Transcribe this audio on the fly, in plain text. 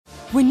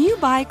When you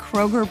buy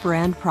Kroger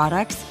brand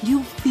products,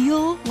 you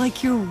feel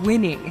like you're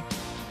winning.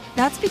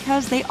 That's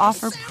because they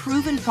offer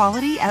proven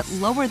quality at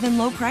lower than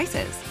low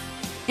prices.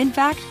 In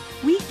fact,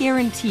 we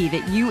guarantee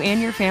that you and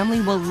your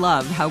family will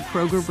love how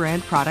Kroger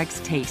brand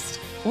products taste,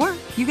 or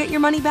you get your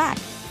money back.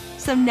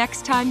 So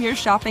next time you're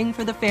shopping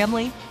for the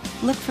family,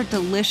 look for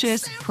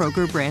delicious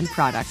Kroger brand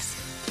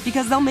products,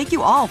 because they'll make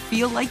you all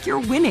feel like you're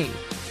winning.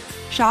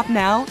 Shop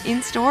now,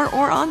 in-store,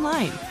 or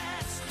online.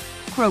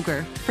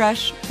 Kroger,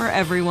 fresh for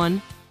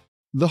everyone.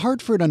 The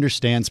Hartford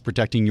understands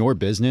protecting your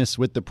business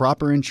with the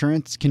proper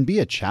insurance can be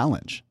a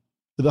challenge.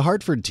 The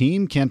Hartford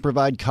team can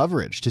provide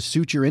coverage to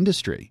suit your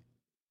industry.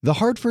 The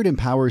Hartford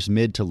empowers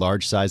mid to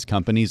large-size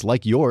companies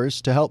like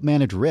yours to help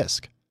manage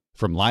risk,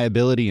 from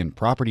liability and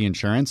property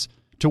insurance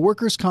to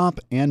workers' comp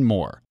and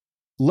more.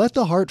 Let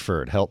The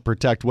Hartford help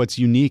protect what's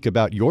unique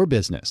about your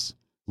business.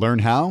 Learn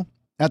how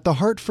at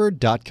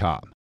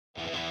thehartford.com.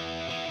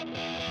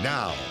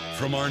 Now,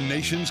 from our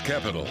nation's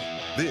capital,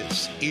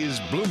 this is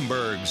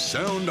Bloomberg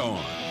Sound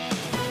On.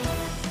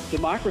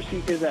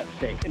 Democracy is at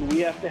stake, and we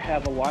have to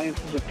have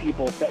alliances of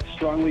people that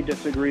strongly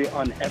disagree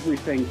on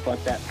everything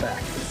but that fact.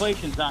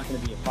 Inflation's not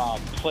going to be a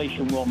problem.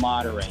 Inflation will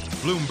moderate.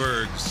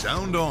 Bloomberg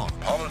Sound On.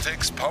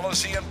 Politics,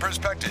 policy, and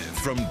perspective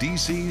from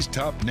D.C.'s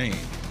top names.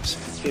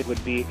 It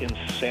would be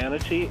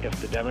insanity if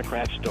the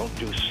Democrats don't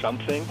do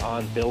something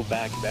on Build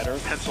Back Better.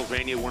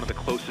 Pennsylvania, one of the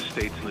closest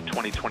states in the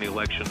 2020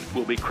 election,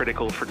 will be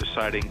critical for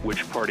deciding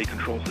which party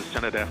controls the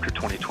Senate after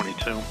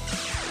 2022.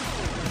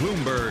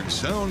 Bloomberg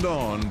Sound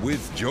On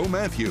with Joe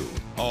Matthew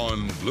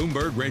on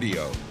Bloomberg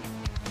Radio.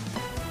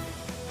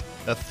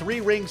 A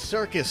three-ring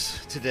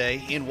circus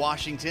today in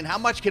Washington. How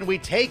much can we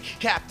take,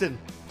 Captain?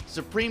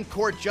 Supreme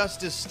Court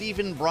Justice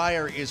Stephen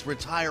Breyer is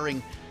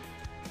retiring.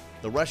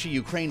 The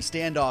Russia-Ukraine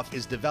standoff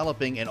is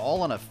developing, and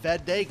all on a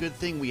Fed day. Good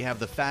thing we have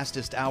the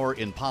fastest hour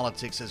in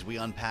politics as we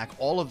unpack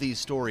all of these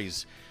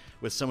stories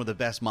with some of the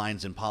best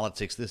minds in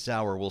politics. This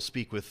hour, we'll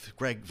speak with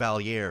Greg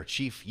Valliere,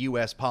 Chief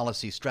U.S.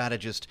 Policy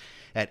Strategist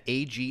at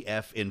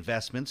AGF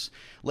Investments.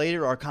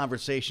 Later, our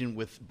conversation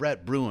with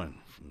Brett Bruen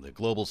from the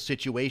Global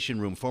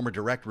Situation Room, former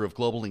Director of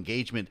Global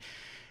Engagement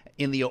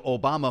in the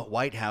Obama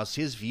White House,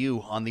 his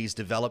view on these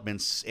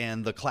developments.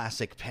 And the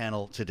classic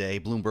panel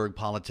today, Bloomberg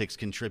Politics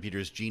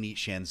contributors Jeannie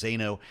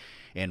Shanzano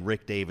and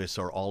Rick Davis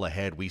are all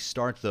ahead. We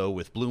start, though,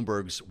 with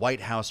Bloomberg's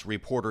White House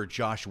reporter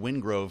Josh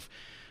Wingrove,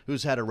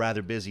 who's had a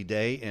rather busy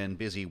day and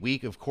busy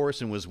week, of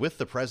course, and was with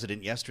the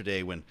president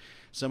yesterday when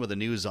some of the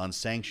news on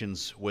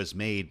sanctions was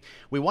made.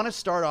 We want to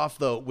start off,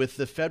 though, with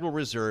the Federal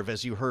Reserve.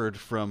 As you heard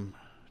from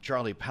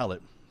Charlie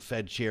Pellet,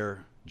 Fed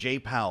Chair Jay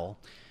Powell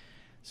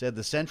said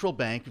the central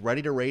bank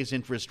ready to raise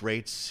interest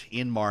rates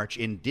in March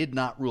and did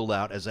not rule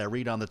out, as I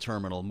read on the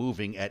terminal,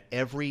 moving at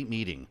every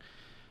meeting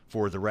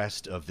for the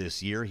rest of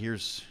this year.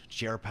 Here's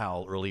Chair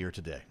Powell earlier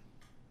today.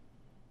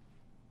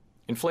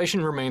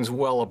 Inflation remains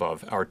well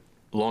above our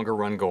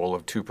longer-run goal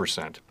of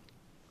 2%.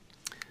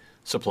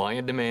 Supply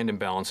and demand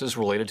imbalances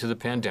related to the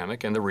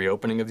pandemic and the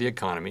reopening of the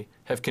economy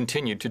have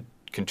continued to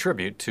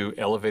contribute to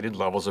elevated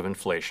levels of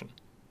inflation.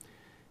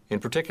 In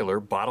particular,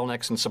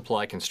 bottlenecks and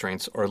supply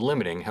constraints are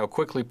limiting how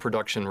quickly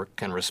production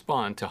can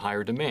respond to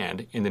higher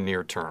demand in the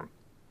near term.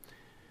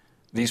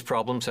 These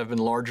problems have been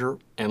larger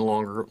and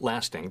longer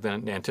lasting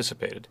than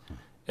anticipated,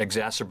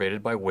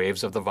 exacerbated by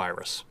waves of the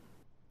virus.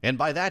 And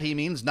by that he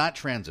means not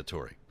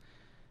transitory.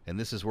 And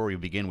this is where we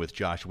begin with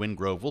Josh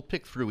Wingrove. We'll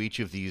pick through each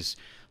of these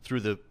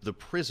through the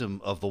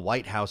prism of the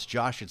White House.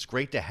 Josh, it's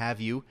great to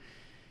have you.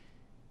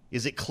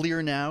 Is it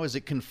clear now, is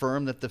it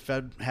confirmed that the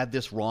Fed had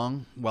this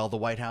wrong while the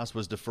White House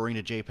was deferring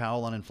to Jay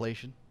Powell on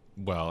inflation?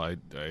 Well,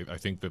 I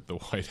think that the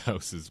White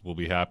House will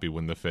be happy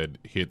when the Fed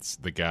hits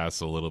the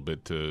gas a little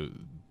bit to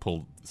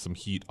pull some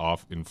heat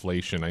off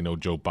inflation. I know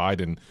Joe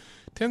Biden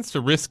tends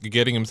to risk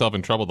getting himself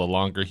in trouble the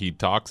longer he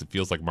talks. It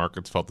feels like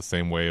markets felt the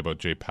same way about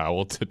Jay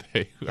Powell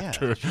today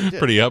after a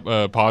pretty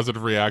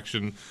positive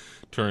reaction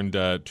turned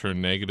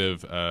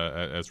negative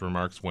as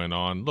remarks went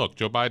on. Look,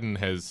 Joe Biden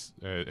has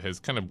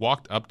kind of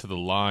walked up to the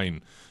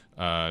line,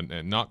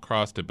 and not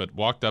crossed it, but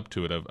walked up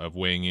to it of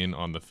weighing in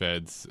on the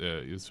Fed's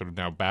sort of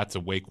now bats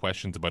away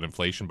questions about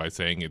inflation by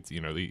saying it's,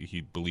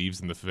 he believes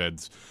in the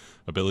Fed's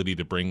ability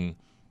to bring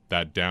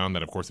that down.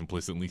 That, of course,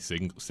 implicitly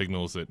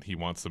signals that he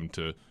wants them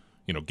to,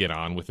 get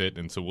on with it.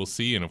 And so we'll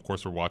see. And of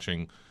course, we're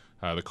watching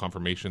the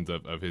confirmations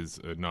of his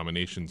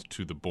nominations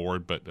to the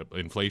board. But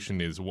inflation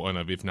is one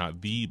of, if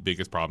not the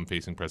biggest problem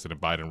facing President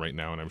Biden right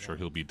now. And I'm sure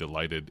he'll be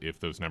delighted if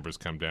those numbers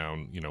come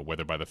down,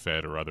 whether by the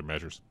Fed or other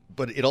measures.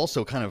 But it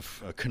also kind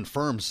of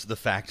confirms the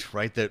fact,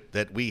 right,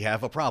 that we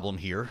have a problem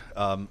here.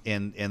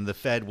 And the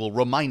Fed will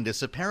remind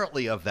us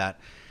apparently of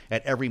that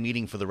at every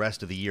meeting for the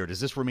rest of the year.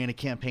 Does this remain a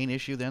campaign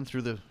issue then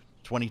through the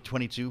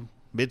 2022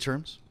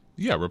 midterms?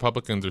 Yeah,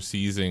 Republicans are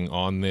seizing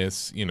on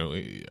this.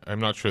 I'm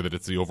not sure that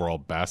it's the overall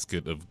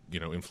basket of,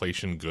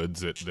 inflation goods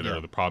that are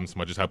the problem so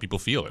much as how people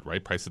feel it,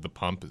 right? Price at the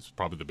pump is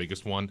probably the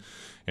biggest one.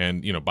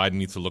 And, Biden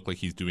needs to look like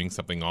he's doing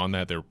something on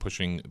that. They're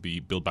pushing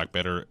the Build Back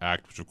Better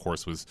Act, which, of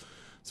course, was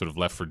sort of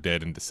left for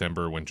dead in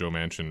December when Joe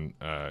Manchin,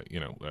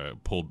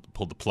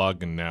 pulled the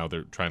plug, and now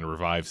they're trying to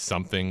revive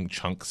something.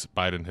 Chunks,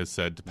 Biden has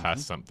said, to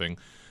pass something.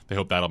 They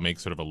hope that'll make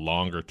sort of a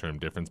longer-term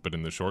difference, but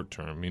in the short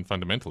term, I mean,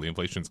 fundamentally,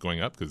 inflation's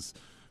going up because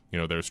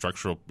there are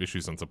structural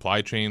issues on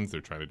supply chains. They're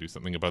trying to do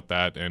something about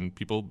that, and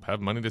people have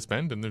money to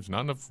spend, and there's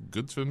not enough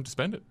goods for them to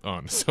spend it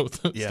on. So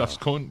stuff's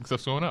going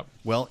up.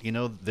 Well,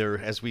 there,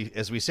 as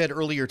we said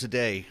earlier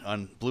today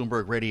on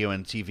Bloomberg Radio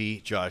and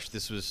TV, Josh,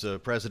 this was a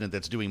president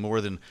that's doing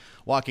more than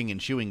walking and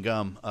chewing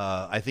gum.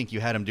 I think you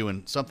had him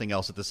doing something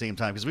else at the same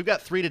time, because we've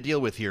got three to deal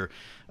with here.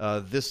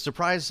 This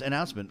surprise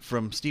announcement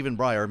from Stephen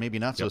Breyer, maybe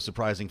not so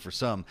surprising for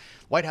some.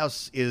 White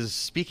House is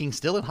speaking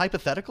still in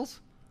hypotheticals?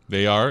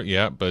 They are,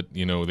 yeah, but,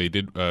 they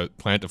did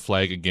plant a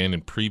flag again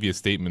in previous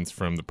statements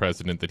from the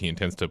president that he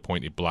intends to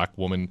appoint a black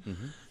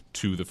woman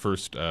to the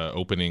first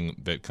opening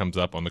that comes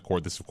up on the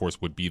court. This, of course,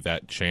 would be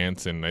that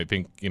chance, and I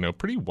think,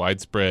 pretty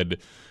widespread,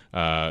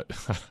 I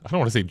don't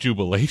want to say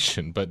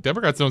jubilation, but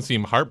Democrats don't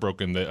seem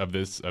heartbroken of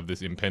this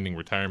impending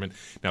retirement.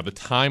 Now, the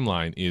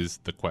timeline is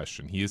the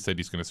question. He has said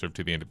he's going to serve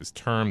to the end of his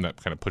term. That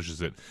kind of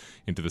pushes it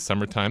into the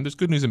summertime. There's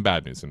good news and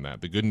bad news in that.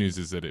 The good news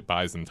is that it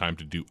buys them time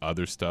to do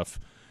other stuff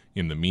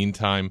in the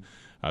meantime.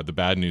 The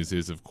bad news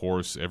is, of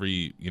course,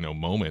 every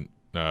moment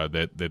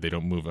that they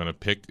don't move on a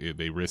pick,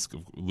 they risk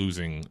of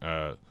losing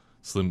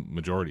slim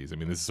majorities. I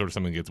mean, this is sort of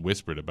something that gets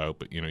whispered about,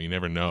 but you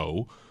never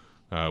know.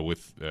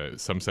 With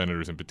some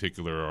senators in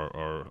particular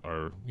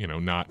are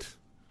not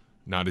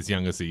as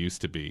young as they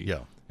used to be. Yeah.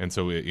 And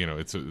so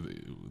it's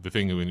the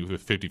thing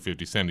with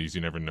 50-50 senators,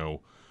 you never know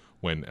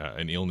when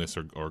an illness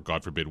or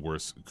God forbid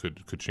worse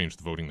could change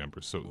the voting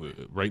numbers. So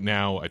right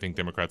now, I think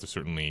Democrats are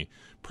certainly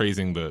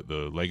praising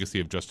the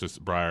legacy of Justice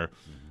Breyer,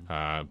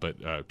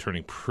 but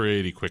turning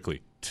pretty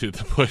quickly to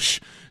the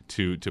push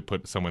to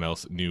put someone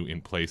else new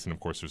in place. And of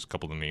course, there's a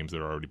couple of names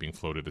that are already being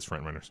floated as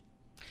frontrunners.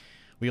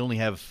 We only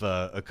have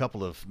a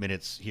couple of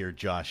minutes here,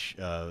 Josh.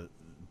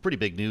 Pretty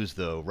big news,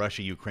 though.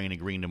 Russia, Ukraine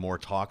agreeing to more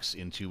talks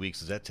in 2 weeks.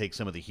 Does that take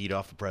some of the heat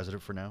off the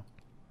president for now?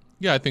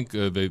 Yeah, I think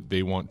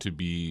they want to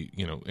be,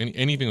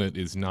 anything that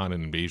is not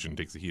an invasion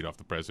takes the heat off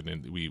the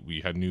president.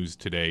 We had news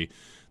today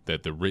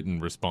that the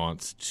written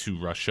response to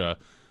Russia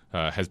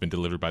has been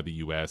delivered by the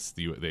U.S.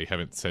 They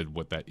haven't said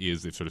what that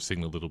is. They've sort of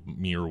signaled it'll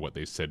mirror what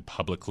they've said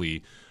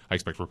publicly. I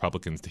expect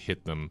Republicans to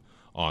hit them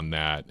on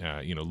that.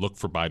 Look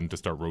for Biden to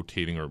start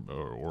rotating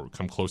or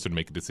come closer to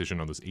make a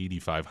decision on those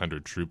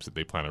 8,500 troops that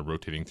they plan on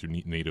rotating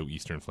through NATO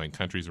eastern flank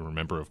countries. And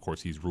remember, of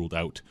course, he's ruled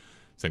out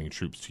sending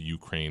troops to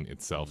Ukraine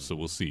itself. So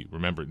we'll see.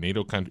 Remember,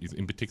 NATO countries,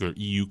 in particular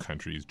EU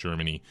countries,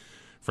 Germany,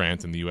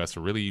 France, and the U.S.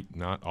 are really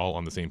not all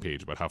on the same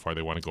page about how far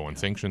they want to go on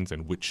sanctions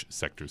and which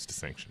sectors to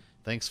sanction.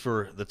 Thanks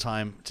for the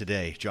time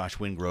today, Josh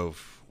Wingrove,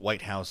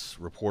 White House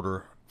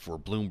reporter for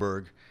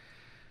Bloomberg,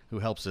 who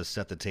helps us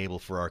set the table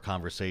for our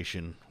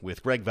conversation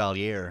with Greg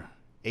Valliere,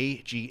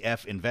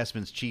 AGF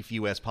Investments Chief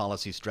U.S.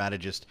 Policy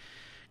Strategist.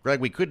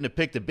 Greg, we couldn't have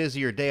picked a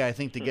busier day, I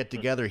think, to get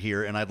together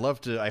here, and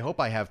I hope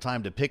I have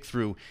time to pick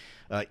through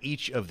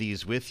each of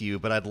these with you,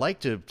 but I'd like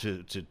to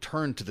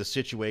turn to the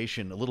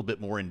situation a little bit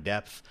more in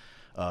depth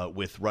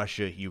with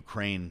Russia,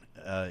 Ukraine.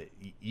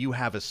 You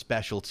have a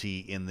specialty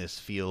in this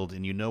field,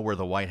 and you know where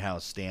the White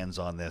House stands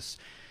on this.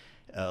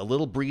 A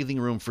little breathing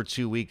room for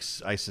 2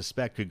 weeks, I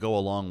suspect, could go a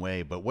long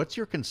way, but what's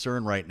your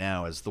concern right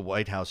now as the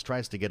White House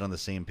tries to get on the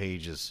same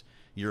page as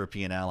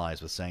European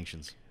allies with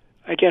sanctions?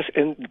 I guess,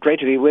 and great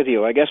to be with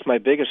you. I guess my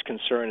biggest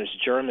concern is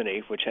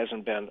Germany, which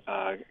hasn't been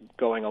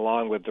going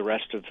along with the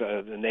rest of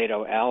the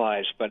NATO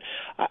allies. But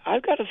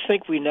I've got to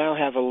think we now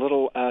have a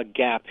little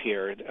gap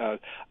here.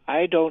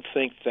 I don't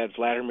think that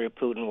Vladimir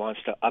Putin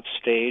wants to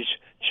upstage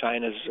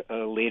China's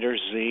leader,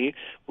 Xi,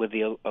 with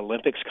the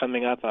Olympics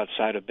coming up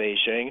outside of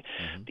Beijing.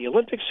 Mm-hmm. The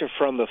Olympics are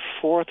from the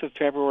 4th of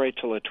February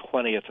till the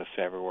 20th of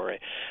February.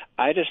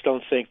 I just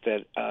don't think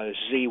that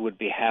Xi would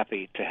be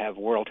happy to have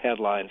world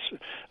headlines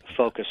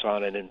focus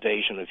on an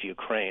invasion of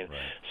Ukraine. Right.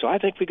 So I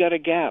think we got a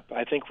gap.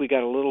 I think we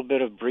got a little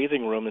bit of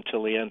breathing room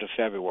until the end of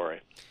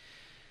February.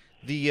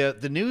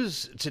 The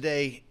news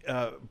today,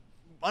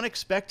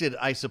 unexpected,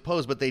 I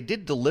suppose, but they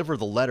did deliver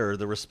the letter,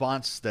 the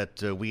response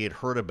that we had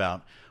heard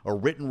about, a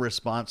written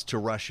response to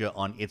Russia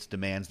on its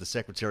demands. The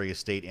Secretary of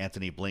State,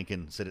 Antony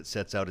Blinken, said it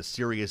sets out a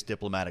serious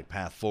diplomatic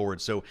path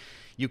forward. So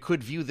you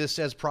could view this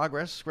as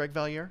progress, Greg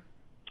Valliere?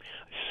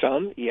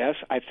 Some, yes.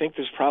 I think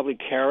there's probably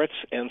carrots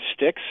and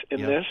sticks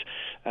in this.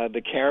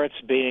 The carrots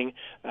being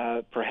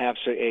perhaps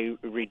a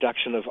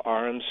reduction of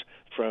arms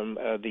from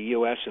the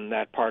U.S. in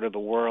that part of the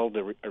world,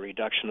 a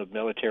reduction of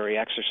military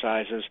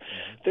exercises.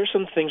 Mm-hmm. There's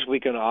some things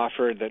we can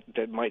offer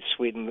that might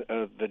sweeten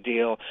the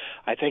deal.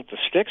 I think the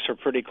sticks are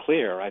pretty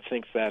clear. I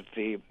think that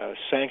the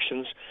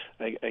sanctions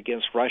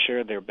against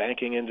Russia, their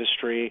banking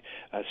industry,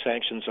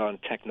 sanctions on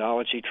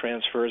technology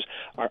transfers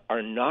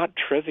are not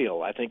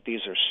trivial. I think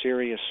these are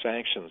serious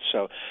sanctions.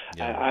 So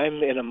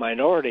I'm in a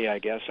minority, I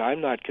guess.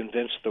 I'm not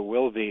convinced there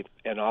will be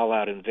an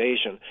all-out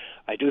invasion.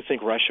 I do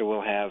think Russia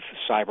will have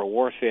cyber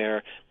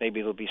warfare. Maybe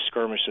there'll be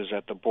skirmishes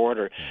at the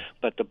border.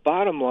 But the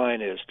bottom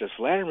line is, does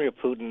Vladimir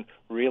Putin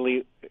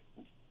really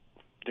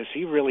does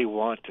he really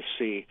want to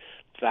see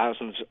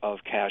thousands of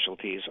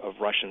casualties of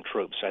Russian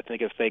troops? I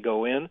think if they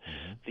go in,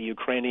 the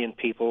Ukrainian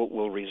people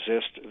will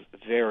resist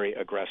very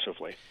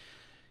aggressively.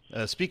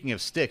 Speaking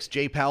of sticks,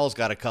 Jay Powell's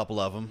got a couple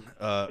of them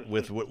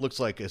with what looks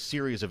like a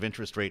series of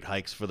interest rate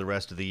hikes for the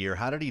rest of the year.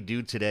 How did he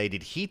do today?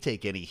 Did he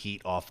take any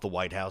heat off the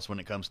White House when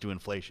it comes to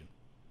inflation?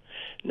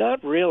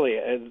 Not really.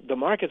 The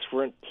markets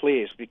weren't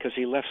pleased because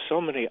he left so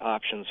many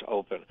options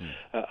open.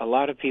 A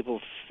lot of people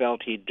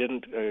felt he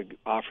didn't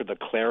offer the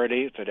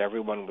clarity that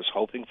everyone was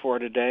hoping for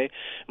today.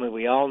 I mean,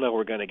 we all know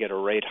we're going to get a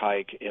rate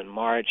hike in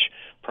March,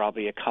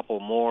 probably a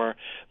couple more,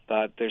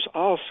 but there's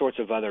all sorts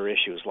of other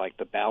issues like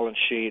the balance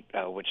sheet,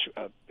 which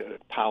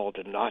Powell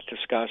did not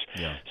discuss.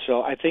 Yeah.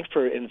 So I think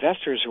for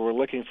investors who are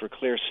looking for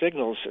clear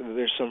signals,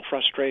 there's some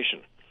frustration.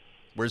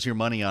 Where's your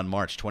money on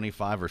March,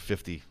 25 or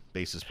 50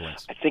 basis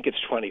points? I think it's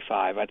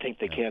 25. I think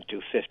they can't do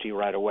 50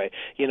 right away.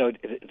 You know,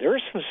 there are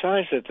some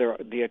signs that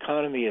the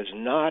economy is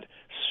not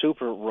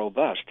super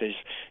robust. As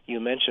you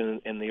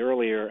mentioned in the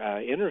earlier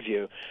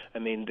interview, I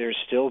mean, there's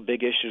still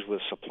big issues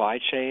with supply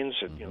chains,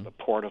 you know, the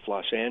Port of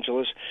Los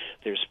Angeles.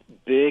 There's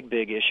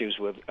big issues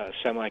with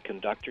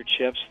semiconductor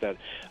chips that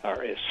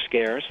are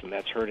scarce, and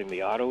that's hurting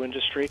the auto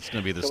industry. It's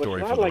going to be the so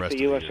story it's for not the like rest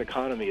the of U.S. the year.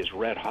 economy is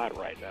red hot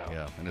right now.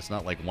 Yeah, and it's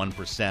not like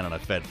 1% on a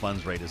Fed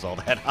funds rate is all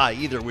that high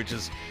either, which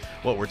is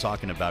what we're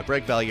talking about.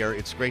 Greg Valliere,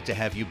 it's great to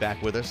have you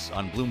back with us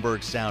on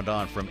Bloomberg Sound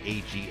On from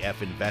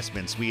AGF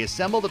Investments. We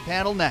assemble the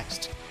panel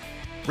next.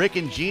 Rick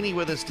and Jeannie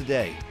with us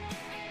today.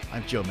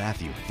 I'm Joe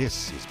Matthew.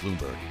 This is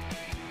Bloomberg.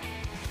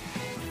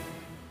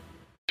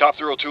 Top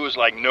Thrill 2 is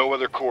like no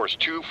other course.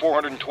 2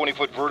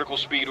 420-foot vertical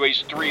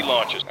speedways, 3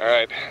 launches. All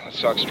right,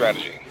 let's talk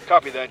strategy.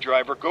 Copy that,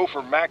 driver. Go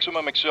for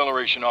maximum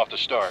acceleration off the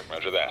start.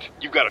 Roger that.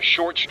 You've got a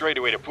short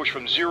straightaway to push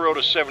from 0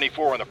 to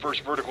 74 on the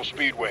first vertical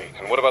speedway.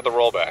 And what about the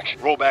rollback?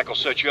 Rollback will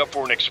set you up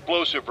for an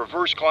explosive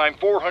reverse climb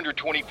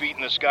 420 feet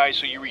in the sky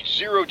so you reach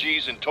 0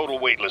 Gs in total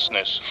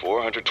weightlessness.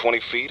 420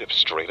 feet of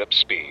straight-up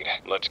speed.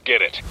 Let's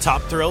get it.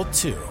 Top Thrill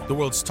 2, the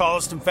world's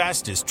tallest and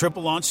fastest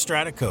triple-launch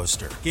strata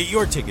coaster. Get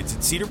your tickets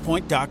at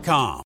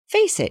cedarpoint.com.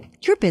 Face it,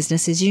 your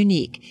business is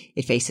unique.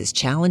 It faces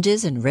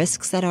challenges and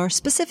risks that are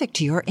specific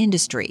to your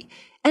industry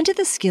and to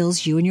the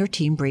skills you and your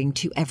team bring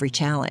to every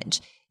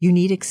challenge. You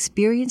need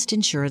experienced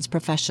insurance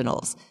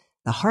professionals.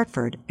 The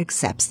Hartford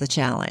accepts the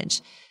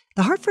challenge.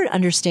 The Hartford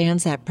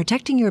understands that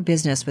protecting your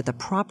business with the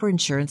proper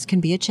insurance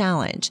can be a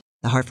challenge.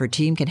 The Hartford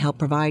team can help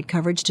provide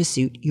coverage to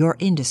suit your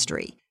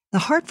industry. The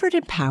Hartford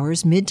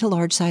empowers mid to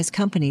large-size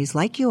companies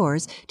like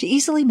yours to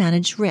easily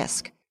manage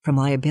risk, from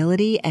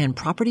liability and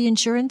property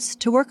insurance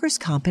to workers'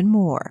 comp and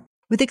more.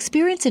 With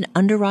experience in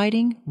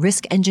underwriting,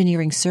 risk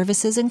engineering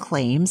services, and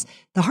claims,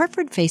 The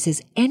Hartford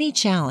faces any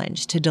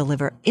challenge to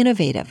deliver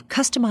innovative,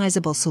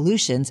 customizable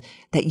solutions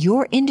that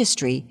your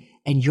industry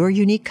and your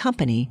unique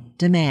company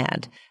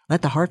demand.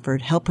 Let The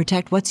Hartford help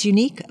protect what's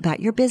unique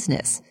about your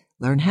business.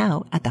 Learn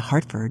how at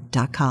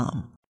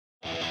thehartford.com.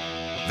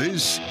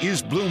 This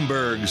is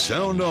Bloomberg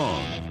Sound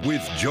On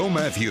with Joe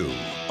Matthew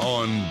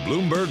on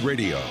Bloomberg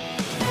Radio.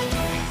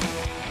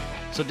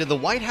 So did the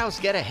White House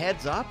get a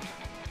heads up?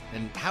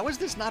 And how is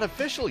this not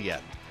official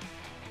yet?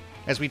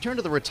 As we turn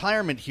to the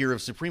retirement here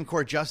of Supreme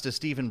Court Justice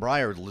Stephen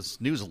Breyer, this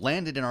news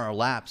landed in our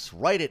laps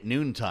right at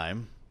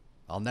noontime.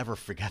 I'll never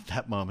forget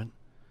that moment.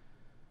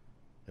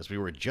 As we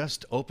were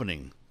just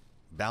opening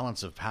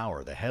Balance of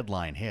Power, the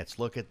headline hits.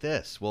 Look at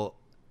this. Well,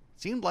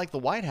 it seemed like the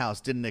White House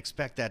didn't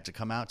expect that to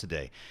come out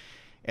today.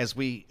 As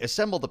we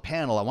assemble the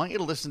panel, I want you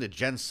to listen to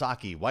Jen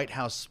Psaki, White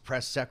House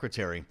press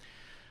secretary,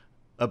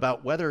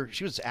 about whether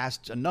she was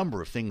asked a number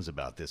of things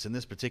about this. In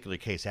this particular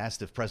case,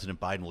 asked if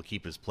President Biden will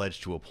keep his pledge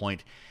to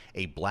appoint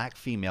a black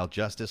female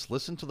justice.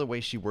 Listen to the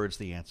way she words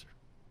the answer.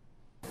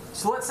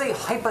 So let's say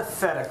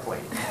hypothetically,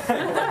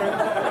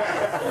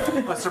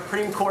 a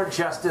Supreme Court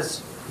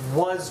justice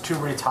was to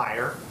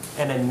retire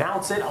and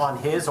announce it on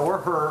his or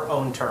her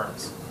own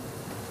terms.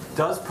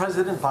 Does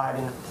President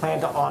Biden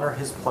plan to honor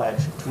his pledge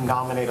to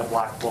nominate a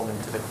black woman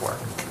to the court?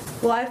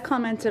 Well, I've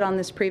commented on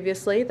this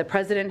previously. The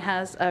president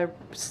has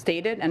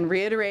stated and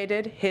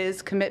reiterated his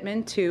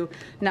commitment to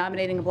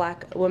nominating a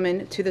black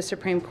woman to the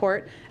Supreme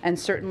Court and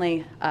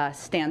certainly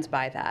stands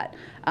by that.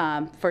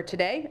 For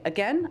today,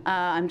 again,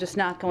 I'm just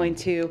not going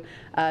to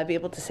be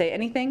able to say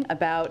anything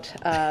about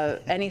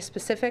any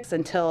specifics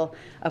until,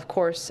 of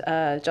course,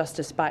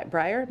 Justice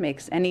Breyer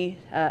makes any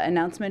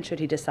announcement, should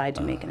he decide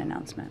to make an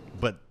announcement.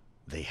 But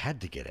they had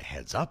to get a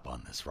heads up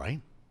on this, right?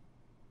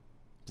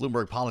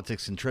 Bloomberg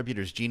Politics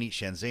contributors Jeannie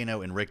Sheehan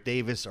Zaino and Rick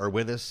Davis are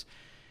with us.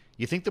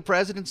 You think the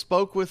president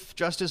spoke with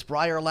Justice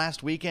Breyer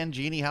last weekend,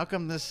 Jeannie? How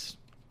come this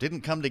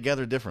didn't come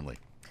together differently?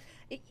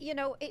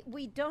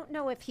 We don't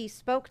know if he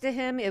spoke to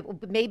him.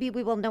 Maybe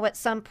we will know at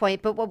some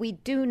point. But what we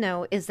do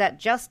know is that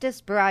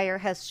Justice Breyer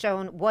has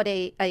shown what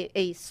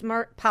a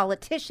smart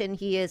politician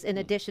he is, in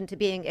addition to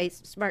being a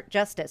smart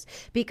justice,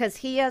 because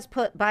he has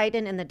put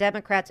Biden and the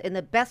Democrats in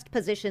the best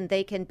position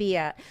they can be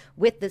at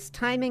with this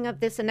timing of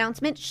this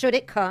announcement, should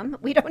it come.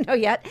 We don't know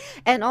yet.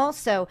 And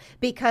also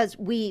because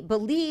we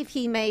believe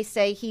he may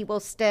say he will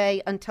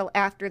stay until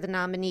after the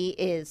nominee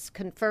is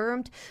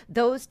confirmed.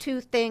 Those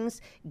two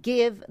things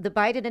give the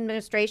Biden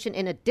administration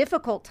in a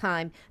difficult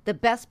time the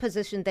best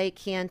position they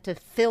can to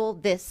fill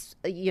this,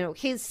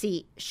 his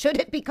seat, should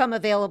it become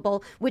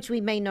available, which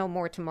we may know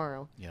more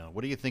tomorrow. Yeah.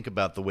 What do you think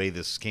about the way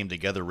this came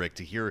together, Rick,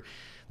 to hear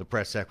the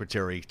press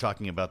secretary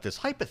talking about this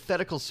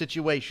hypothetical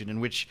situation in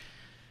which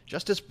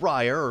Justice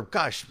Breyer,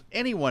 or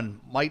anyone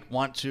might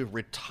want to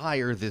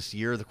retire this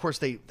year? Of course,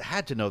 they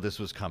had to know this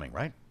was coming,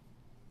 right?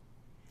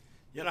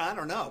 I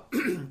don't know.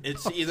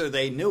 It's either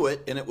they knew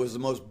it and it was the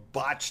most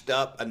botched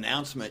up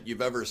announcement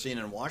you've ever seen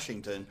in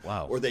Washington,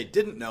 or they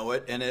didn't know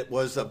it and it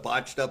was a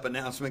botched up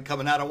announcement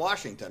coming out of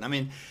Washington. I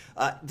mean,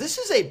 this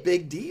is a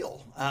big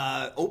deal.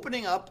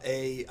 Opening up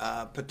a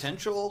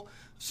potential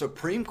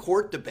Supreme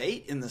Court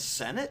debate in the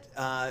Senate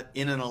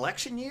in an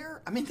election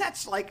year. I mean,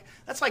 that's like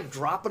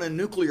dropping a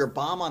nuclear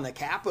bomb on the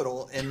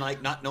Capitol and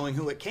not knowing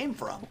who it came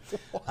from.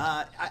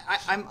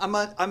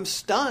 I'm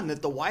stunned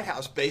that the White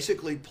House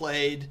basically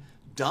played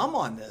dumb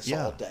on this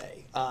all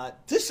day.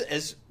 This,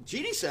 as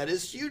Jeannie said,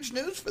 is huge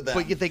news for them.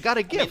 But they got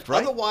a gift,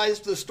 right?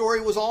 Otherwise, the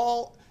story was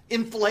all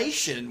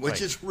inflation,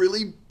 which is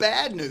really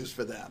bad news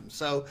for them.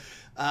 So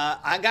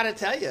I got to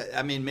tell you,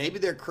 I mean, maybe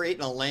they're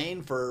creating a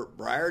lane for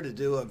Breyer to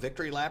do a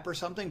victory lap or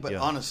something. But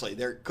honestly,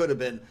 there could have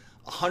been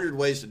 100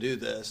 ways to do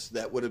this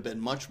that would have been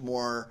much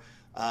more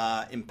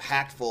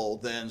impactful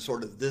than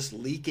sort of this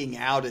leaking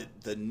out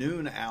at the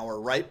noon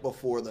hour right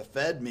before the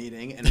Fed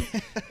meeting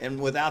and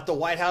without the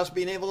White House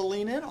being able to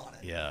lean in on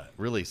it. Yeah,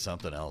 really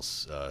something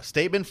else.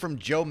 Statement from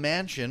Joe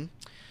Manchin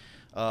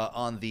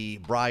on the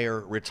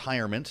Breyer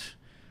retirement.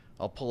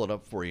 I'll pull it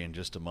up for you in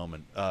just a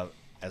moment.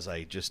 As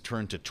I just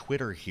turn to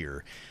Twitter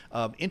here.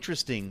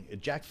 Interesting,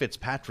 Jack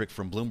Fitzpatrick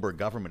from Bloomberg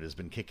Government has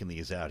been kicking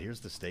these out. Here's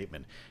the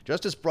statement.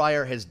 Justice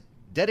Breyer has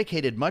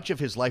dedicated much of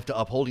his life to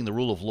upholding the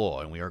rule of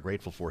law, and we are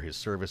grateful for his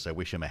service. I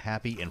wish him a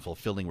happy and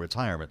fulfilling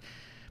retirement.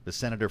 The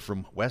senator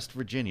from West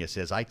Virginia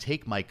says, I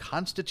take my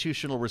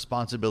constitutional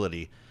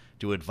responsibility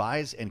to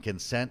advise and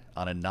consent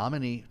on a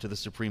nominee to the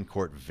Supreme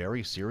Court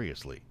very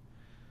seriously.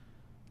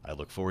 I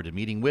look forward to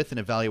meeting with and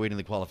evaluating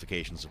the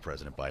qualifications of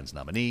President Biden's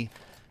nominee.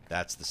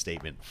 That's the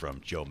statement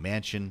from Joe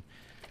Manchin.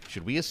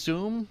 Should we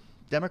assume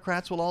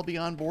Democrats will all be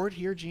on board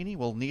here, Jeannie?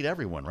 We'll need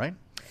everyone, right?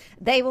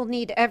 They will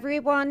need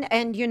everyone.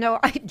 And,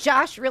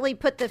 Josh really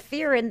put the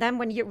fear in them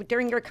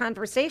during your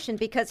conversation,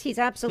 because he's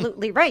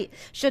absolutely right.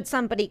 Should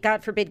somebody,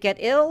 God forbid, get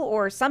ill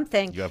or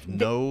something, you have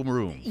no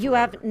room. You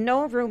have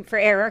no room for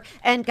error.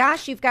 And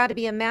gosh, you've got to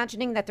be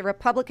imagining that the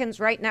Republicans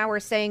right now are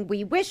saying,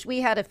 we wish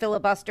we had a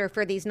filibuster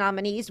for these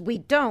nominees. We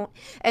don't.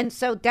 And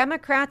so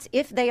Democrats,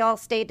 if they all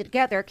stay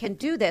together, can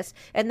do this.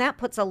 And that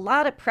puts a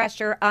lot of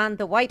pressure on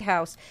the White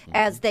House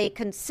as they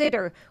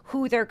consider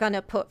who they're going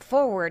to put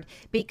forward,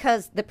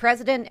 because the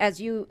president,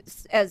 as you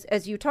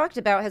talked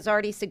about, has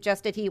already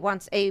suggested he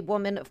wants a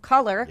woman of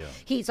color. Yeah.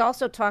 He's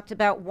also talked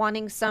about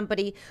wanting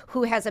somebody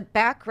who has a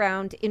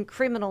background in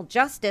criminal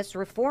justice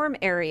reform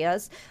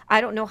areas. I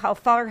don't know how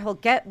far he'll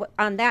get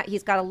on that.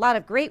 He's got a lot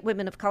of great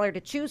women of color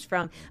to choose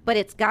from, but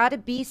it's got to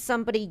be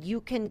somebody you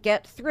can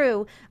get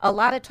through. A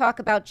lot of talk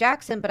about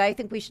Jackson, but I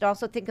think we should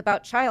also think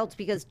about Childs,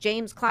 because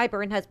James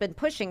Clyburn has been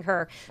pushing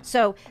her.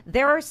 So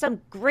there are some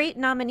great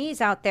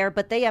nominees out there,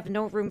 but they have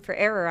no room for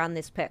error on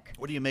this pick.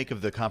 What do you make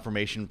of the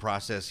confirmation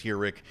process here,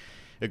 Rick?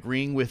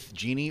 Agreeing with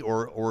Jeannie,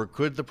 or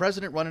could the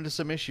president run into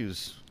some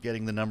issues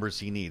getting the numbers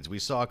he needs? We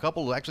saw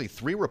actually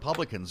three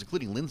Republicans,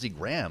 including Lindsey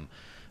Graham,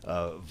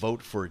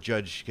 vote for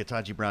Judge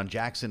Ketanji Brown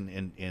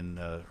Jackson in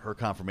her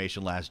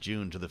confirmation last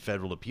June to the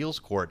Federal Appeals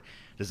Court.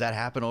 Does that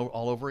happen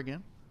all over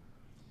again?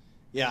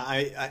 Yeah,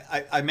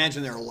 I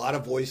imagine there are a lot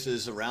of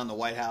voices around the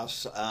White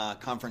House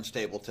conference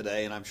table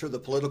today, and I'm sure the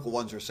political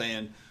ones are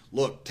saying,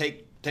 look,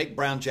 take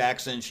Brown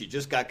Jackson. She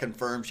just got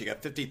confirmed. She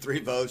got 53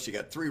 votes. She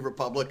got 3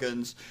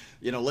 Republicans.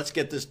 Let's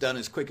get this done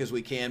as quick as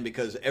we can,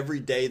 because every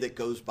day that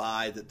goes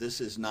by that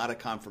this is not a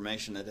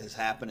confirmation that has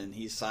happened and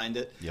he's signed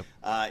it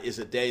is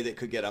a day that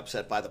could get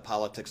upset by the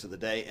politics of the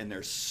day. And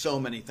there's so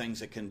many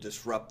things that can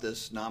disrupt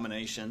this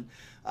nomination.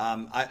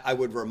 I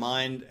would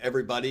remind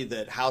everybody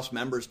that House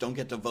members don't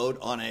get to vote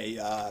on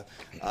a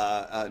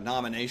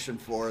nomination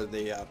for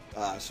the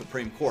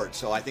Supreme Court.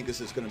 So I think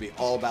this is going to be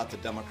all about the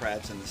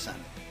Democrats in the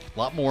Senate. A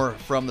lot more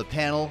from the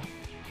panel.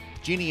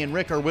 Jeannie and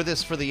Rick are with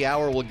us for the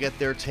hour. We'll get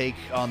their take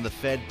on the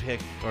Fed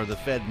pick, or the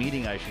Fed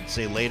meeting, I should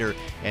say, later,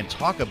 and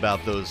talk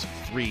about those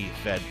 3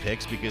 Fed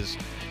picks, because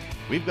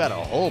we've got a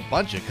whole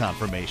bunch of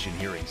confirmation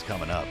hearings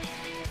coming up.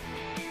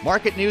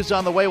 Market news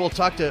on the way. We'll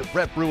talk to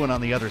Brett Bruen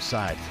on the other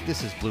side.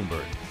 This is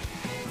Bloomberg.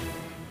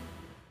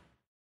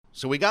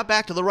 So we got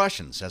back to the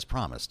Russians, as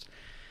promised.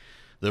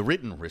 The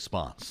written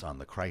response on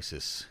the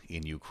crisis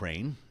in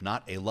Ukraine,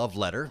 not a love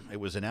letter.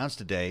 It was announced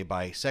today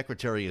by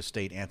Secretary of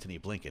State Antony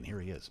Blinken. Here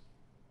he is.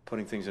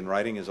 Putting things in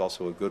writing is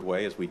also a good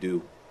way, as we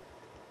do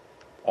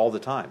all the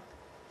time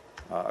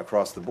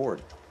across the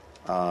board,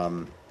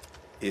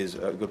 is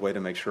a good way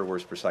to make sure we're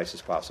as precise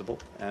as possible.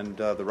 And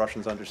the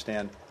Russians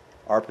understand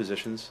our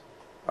positions,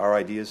 our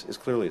ideas as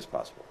clearly as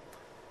possible.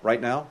 Right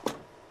now,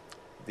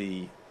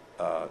 the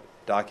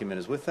document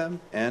is with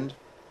them, and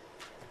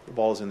the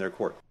ball is in their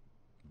court.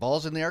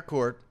 Ball's in their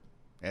court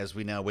as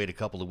we now wait a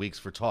couple of weeks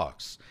for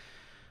talks.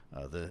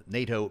 The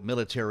NATO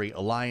military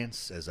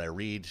alliance, as I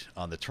read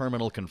on the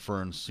terminal,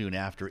 confirmed soon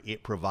after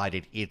it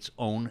provided its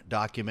own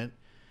document.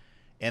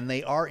 And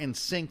they are in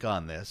sync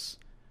on this.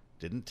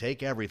 Didn't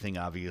take everything,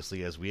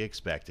 obviously, as we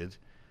expected,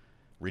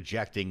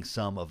 rejecting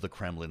some of the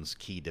Kremlin's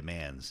key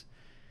demands.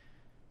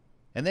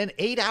 And then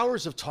 8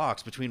 hours of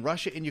talks between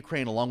Russia and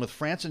Ukraine, along with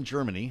France and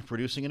Germany,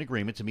 producing an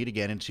agreement to meet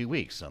again in 2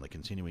 weeks on the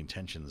continuing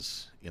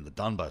tensions in the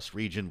Donbas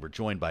region. We're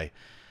joined by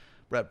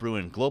Brett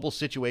Bruen, Global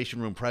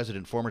Situation Room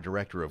President, former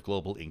Director of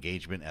Global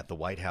Engagement at the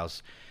White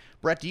House.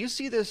 Brett, do you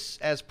see this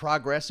as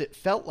progress? It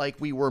felt like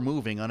we were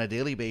moving on a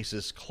daily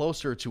basis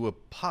closer to a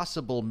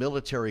possible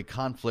military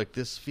conflict.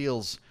 This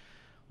feels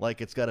like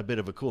it's got a bit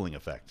of a cooling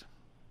effect.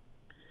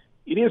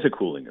 It is a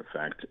cooling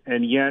effect,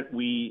 and yet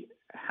we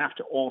have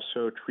to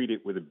also treat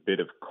it with a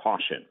bit of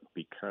caution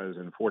because,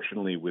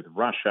 unfortunately, with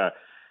Russia,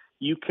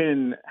 you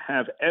can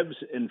have ebbs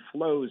and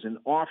flows, and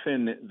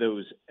often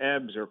those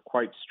ebbs are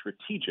quite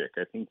strategic.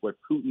 I think what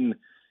Putin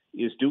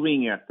is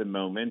doing at the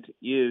moment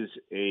is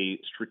a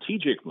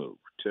strategic move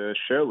to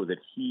show that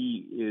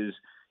he is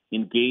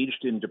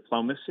engaged in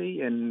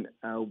diplomacy, and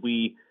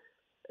we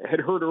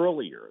had heard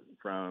earlier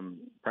from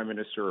Prime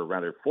Minister, or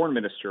rather Foreign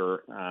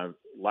Minister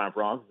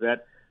Lavrov,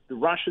 that the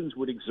Russians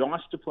would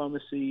exhaust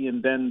diplomacy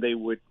and then they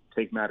would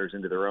take matters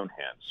into their own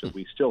hands. So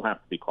we still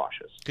have to be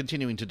cautious.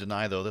 Continuing to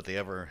deny, though, that they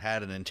ever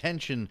had an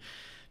intention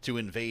to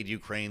invade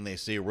Ukraine. They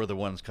say we're the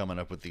ones coming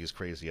up with these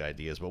crazy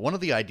ideas. But one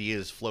of the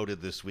ideas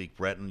floated this week,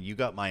 Brett, and you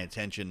got my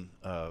attention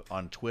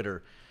on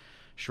Twitter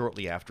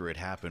shortly after it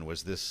happened,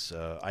 was this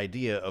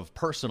idea of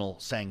personal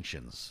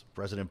sanctions.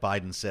 President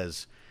Biden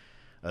says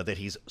that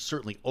he's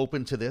certainly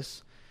open to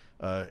this.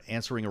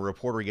 Answering a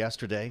reporter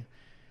yesterday,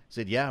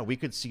 said, yeah, we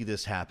could see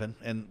this happen.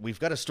 And we've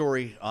got a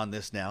story on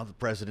this now. The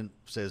president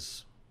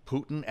says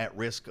Putin at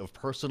risk of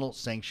personal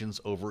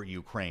sanctions over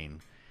Ukraine.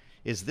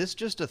 Is this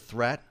just a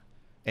threat?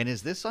 And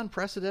is this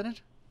unprecedented?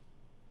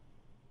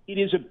 It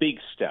is a big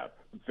step.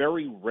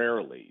 Very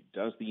rarely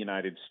does the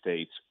United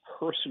States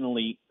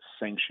personally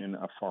sanction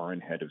a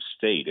foreign head of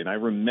state. And I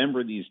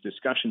remember these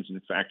discussions.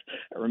 In fact,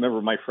 I remember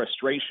my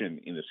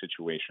frustration in the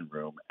Situation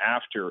Room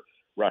after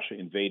Russia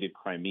invaded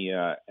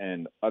Crimea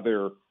and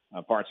other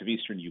parts of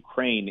eastern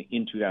Ukraine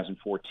in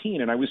 2014.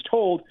 And I was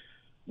told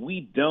we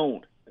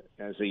don't,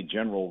 as a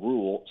general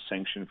rule,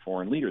 sanction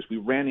foreign leaders. We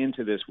ran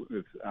into this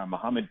with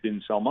Mohammed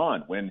bin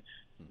Salman when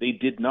they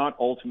did not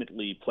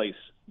ultimately place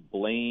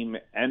blame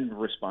and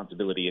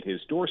responsibility at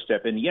his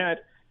doorstep. And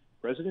yet,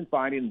 President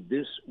Biden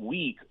this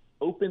week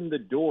opened the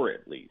door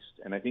at least.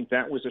 And I think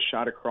that was a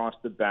shot across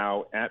the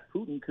bow at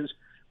Putin because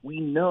we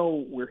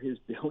know where his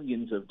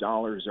billions of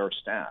dollars are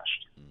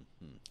stashed.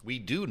 Mm-hmm. We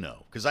do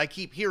know, because I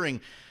keep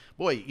hearing,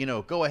 boy,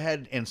 go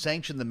ahead and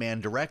sanction the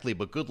man directly,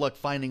 but good luck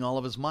finding all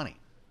of his money.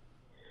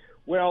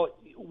 Well,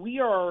 we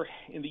are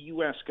in the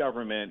U.S.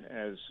 government,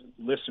 as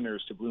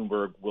listeners to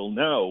Bloomberg will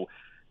know,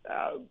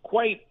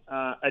 quite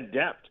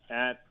adept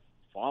at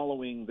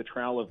following the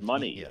trail of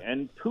money. Yeah.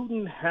 And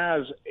Putin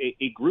has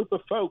a group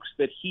of folks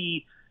that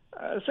he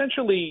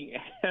essentially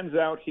hands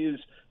out his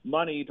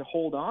money to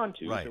hold on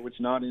to. Right. So it's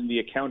not in the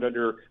account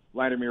under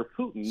Vladimir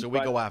Putin. So we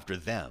go after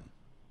them.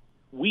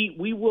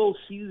 We will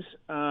seize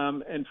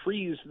and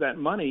freeze that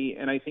money,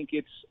 and I think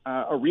it's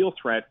a real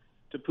threat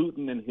to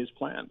Putin and his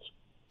plans.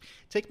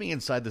 Take me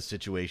inside the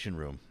Situation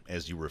Room,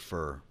 as you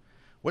refer.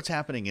 What's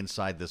happening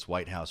inside this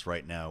White House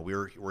right now?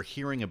 We're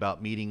hearing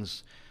about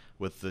meetings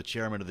with the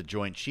chairman of the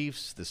Joint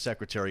Chiefs, the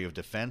Secretary of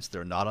Defense.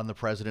 They're not on the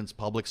president's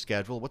public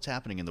schedule. What's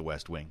happening in the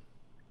West Wing?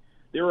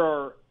 There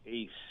are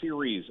a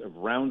series of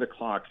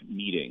round-the-clock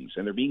meetings,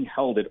 and they're being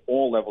held at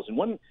all levels. And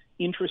one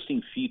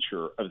interesting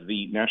feature of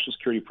the national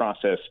security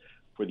process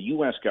for the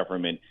U.S.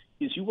 government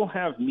is you will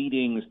have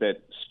meetings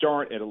that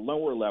start at a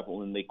lower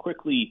level, and they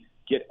quickly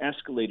get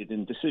escalated,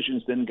 and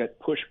decisions then get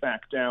pushed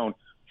back down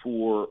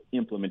for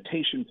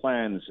implementation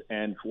plans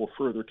and for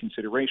further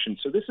consideration.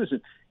 So this is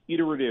an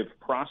iterative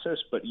process,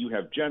 but you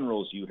have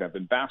generals, you have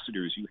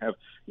ambassadors, you have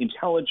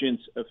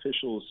intelligence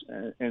officials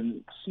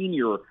and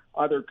senior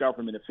other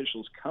government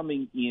officials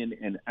coming in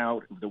and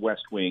out of the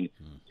West Wing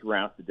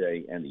throughout the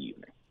day and the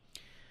evening.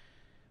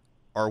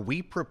 Are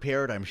we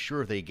prepared? I'm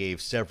sure they gave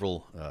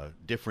several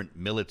different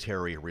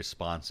military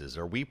responses.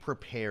 Are we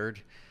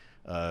prepared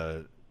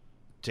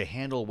to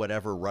handle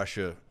whatever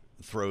Russia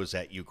throws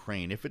at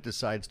Ukraine if it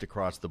decides to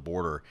cross the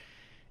border?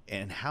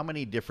 And how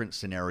many different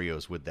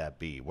scenarios would that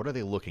be? What are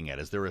they looking at?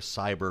 Is there a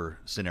cyber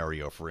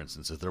scenario, for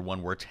instance? Is there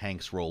one where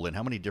tanks roll in?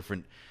 How many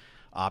different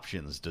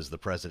options does the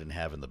president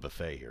have in the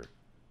buffet here?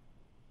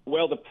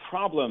 Well, the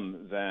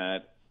problem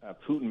that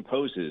Putin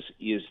poses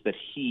is that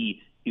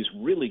he is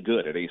really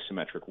good at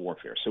asymmetric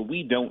warfare. So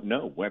we don't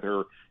know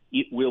whether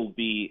it will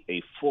be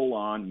a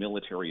full-on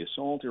military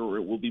assault or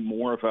it will be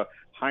more of a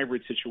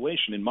hybrid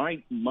situation. And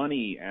my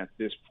money at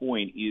this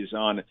point is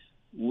on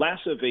less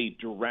of a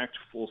direct,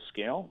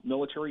 full-scale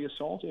military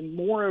assault and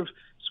more of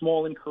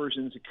small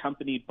incursions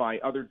accompanied by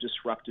other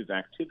disruptive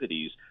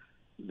activities.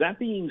 That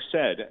being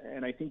said,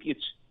 and I think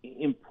it's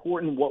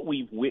important what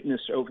we've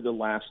witnessed over the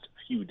last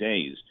few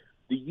days,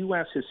 the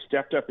U.S. has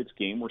stepped up its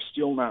game. We're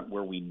still not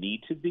where we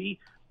need to be,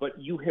 but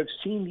you have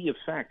seen the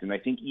effect. And I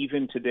think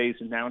even today's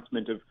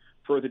announcement of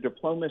further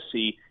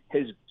diplomacy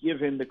has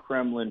given the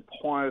Kremlin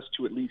pause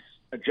to at least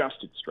adjust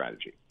its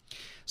strategy.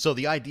 So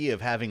the idea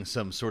of having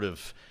some sort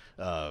of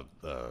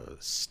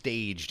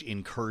staged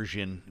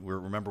incursion,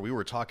 remember we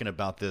were talking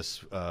about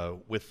this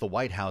with the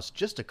White House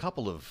just a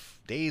couple of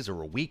days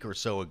or a week or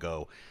so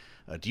ago.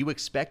 Do you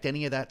expect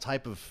any of that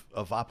type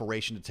of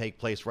operation to take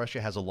place? Russia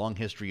has a long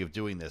history of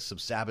doing this, some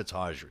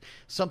sabotage,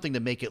 something to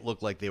make it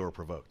look like they were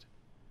provoked.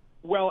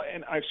 Well,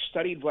 and I've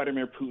studied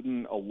Vladimir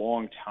Putin a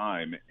long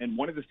time, and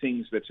one of the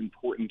things that's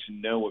important to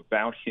know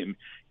about him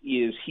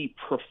is he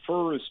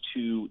prefers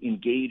to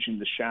engage in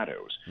the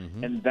shadows,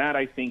 and that,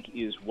 I think,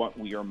 is what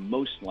we are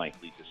most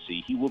likely to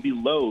see. He will be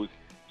loath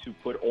to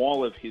put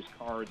all of his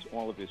cards,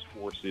 all of his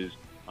forces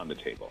on the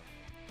table.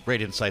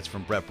 Great insights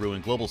from Brett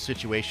Bruen, Global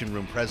Situation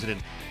Room President,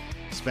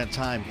 spent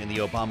time in the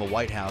Obama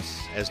White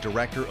House as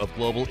Director of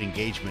Global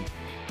Engagement,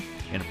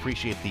 and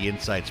appreciate the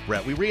insights,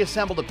 Brett. We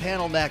reassemble the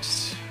panel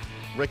next.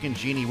 Rick and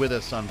Jeannie with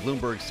us on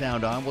Bloomberg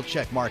Sound On. We'll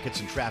check markets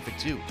and traffic,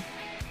 too.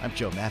 I'm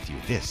Joe Matthew.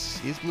 This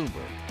is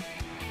Bloomberg.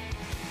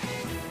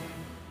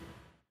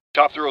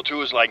 Top Thrill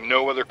 2 is like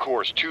no other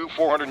course. 2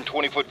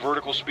 420-foot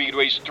vertical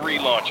speedways, 3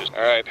 launches.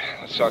 All right,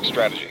 let's talk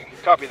strategy.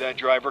 Copy that,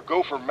 driver.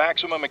 Go for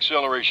maximum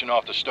acceleration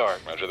off the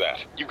start. Roger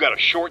that. You've got a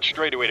short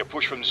straightaway to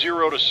push from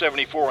 0 to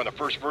 74 on the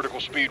first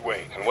vertical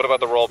speedway. And what about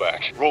the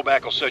rollback?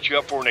 Rollback will set you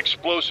up for an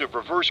explosive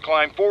reverse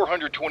climb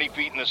 420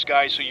 feet in the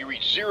sky so you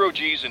reach 0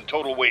 Gs in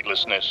total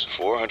weightlessness.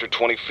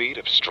 420 feet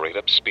of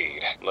straight-up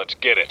speed. Let's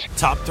get it.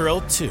 Top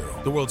Thrill 2,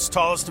 the world's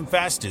tallest and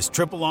fastest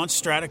triple-launch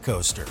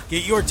Stratocoaster.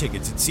 Get your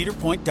tickets at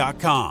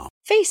cedarpoint.com.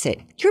 Face it,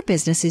 your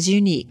business is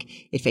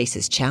unique. It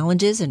faces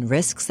challenges and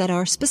risks that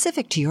are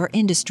specific to your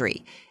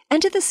industry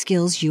and to the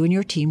skills you and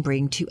your team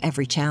bring to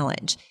every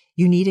challenge.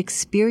 You need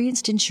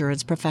experienced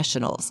insurance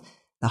professionals.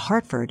 The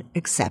Hartford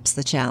accepts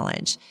the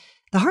challenge.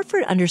 The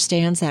Hartford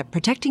understands that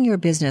protecting your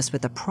business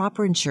with the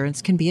proper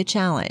insurance can be a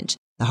challenge.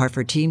 The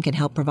Hartford team can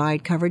help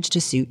provide coverage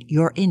to suit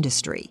your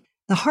industry.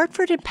 The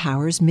Hartford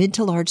empowers mid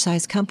to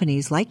large-size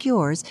companies like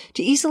yours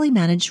to easily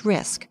manage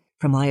risk,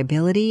 from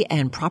liability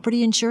and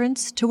property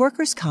insurance to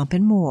workers' comp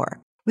and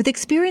more. With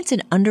experience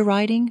in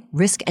underwriting,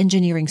 risk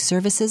engineering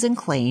services, and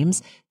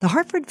claims, The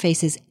Hartford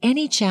faces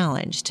any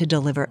challenge to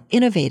deliver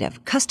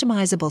innovative,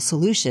 customizable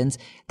solutions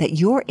that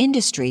your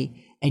industry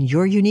and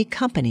your unique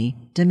company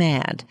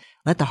demand.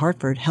 Let The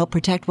Hartford help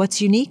protect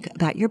what's unique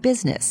about your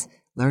business.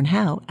 Learn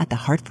how at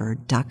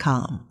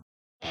thehartford.com.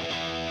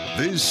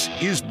 This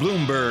is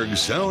Bloomberg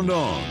Sound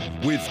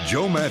On with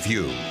Joe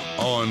Matthew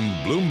on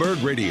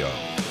Bloomberg Radio.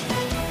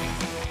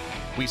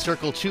 We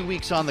circle 2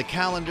 weeks on the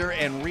calendar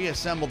and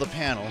reassemble the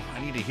panel.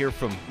 I need to hear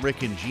from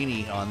Rick and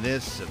Jeannie on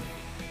this, and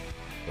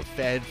the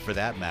Fed for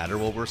that matter.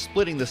 Well, we're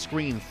splitting the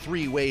screen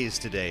 3 ways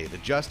today. The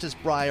Justice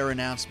Breyer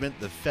announcement,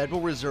 the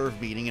Federal Reserve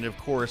meeting, and of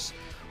course,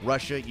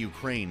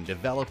 Russia-Ukraine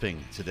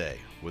developing today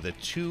with a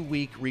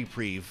 2-week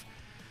reprieve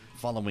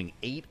following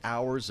 8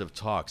 hours of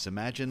talks.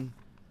 Imagine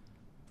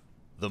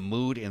the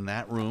mood in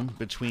that room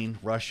between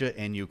Russia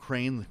and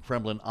Ukraine. The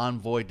Kremlin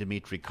envoy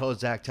Dmitry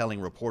Kozak telling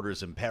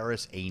reporters in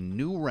Paris a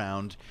new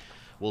round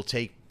will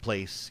take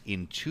place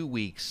in 2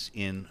 weeks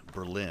in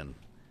Berlin.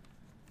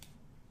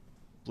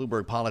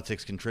 Bloomberg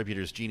Politics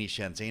contributors Jeannie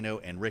Shanzano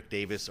and Rick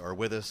Davis are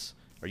with us.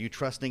 Are you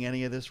trusting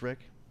any of this, Rick?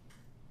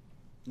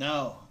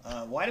 No.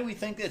 Why do we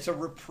think it's a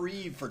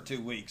reprieve for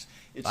 2 weeks?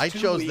 It's I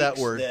chose that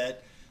word.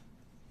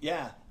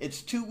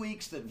 It's 2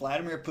 weeks that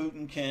Vladimir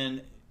Putin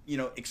can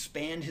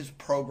expand his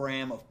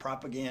program of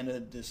propaganda,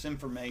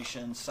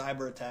 disinformation,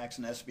 cyber attacks,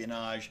 and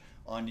espionage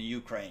on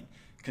Ukraine.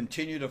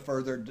 Continue to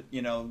further,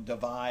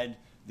 divide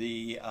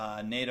the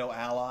NATO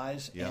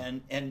allies,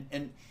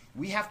 and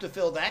we have to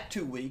fill that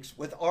 2 weeks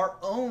with our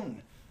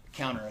own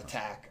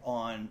counterattack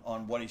on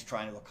what he's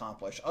trying to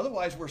accomplish.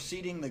 Otherwise, we're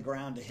ceding the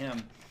ground to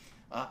him.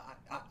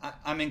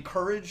 I'm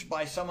encouraged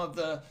by some of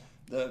the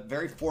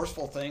very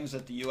forceful things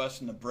that the U.S.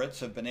 and the Brits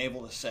have been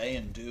able to say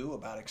and do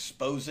about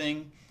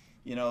exposing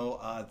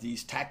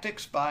these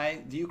tactics by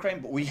the Ukraine,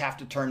 but we have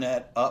to turn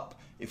that up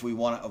if we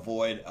want to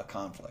avoid a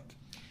conflict.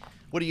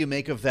 What do you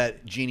make of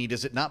that, Jeannie?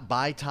 Does it not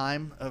buy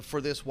time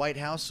for this White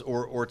House,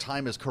 or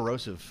time is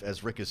corrosive,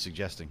 as Rick is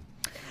suggesting?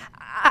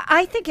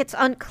 I think it's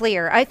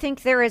unclear. I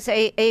think there is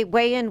a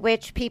way in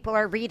which people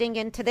are reading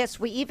into this.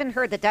 We even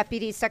heard the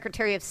Deputy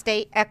Secretary of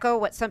State echo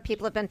what some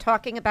people have been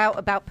talking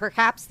about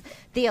perhaps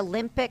the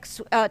Olympics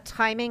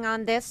timing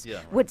on this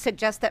would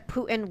suggest that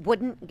Putin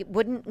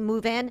wouldn't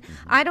move in.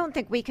 I don't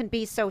think we can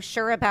be so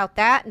sure about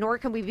that, nor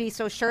can we be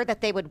so sure that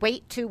they would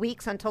wait 2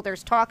 weeks until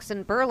there's talks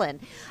in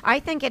Berlin. I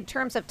think in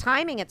terms of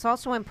timing, it's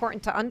also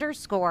important to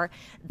underscore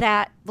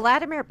that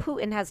Vladimir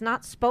Putin has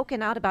not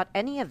spoken out about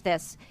any of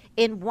this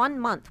in 1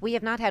 month. We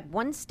have not had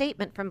one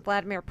statement from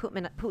Vladimir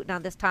Putin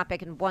on this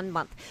topic in 1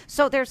 month.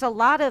 So there's a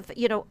lot of,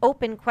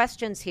 open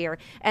questions here.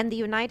 And the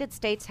United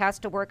States has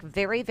to work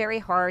very, very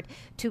hard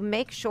to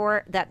make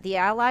sure that the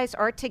allies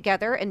are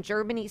together, and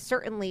Germany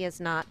certainly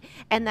is not,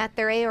 and that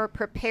they are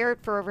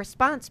prepared for a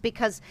response.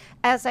 Because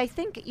as I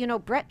think,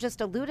 Brett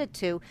just alluded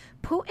to,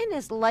 Putin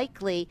is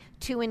likely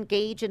to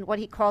engage in what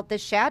he called the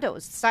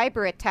shadows,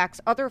 cyber attacks,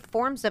 other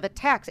forms of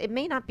attacks. It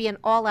may not be an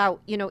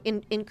all-out,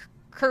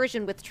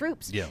 incursion with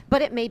troops,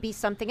 but it may be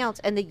something else.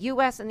 And the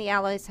U.S. and the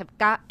allies have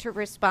got to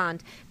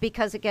respond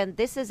because, again,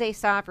 this is a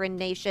sovereign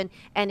nation,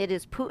 and it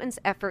is Putin's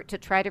effort to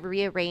try to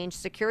rearrange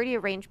security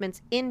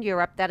arrangements in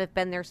Europe that have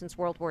been there since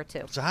World War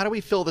II. So how do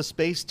we fill the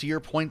space, to your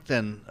point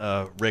then,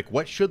 Rick?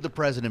 What should the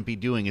president be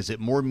doing? Is it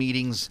more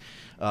meetings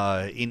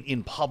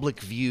in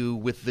public view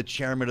with the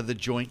chairman of the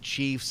Joint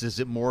Chiefs? Is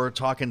it more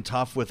talking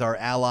tough with our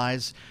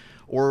allies?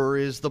 Or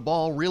is the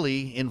ball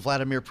really in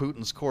Vladimir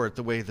Putin's court,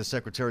 the way the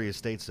Secretary of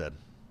State said?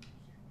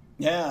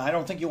 Yeah, I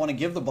don't think you want to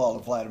give the ball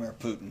to Vladimir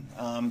Putin.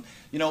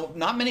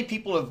 Not many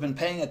people have been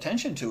paying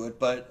attention to it,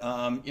 but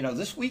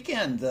this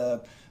weekend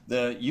the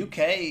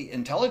UK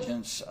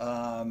intelligence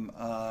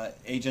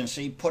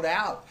agency put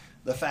out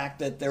the fact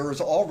that there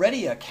was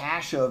already a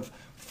cache of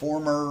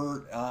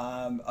former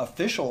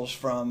officials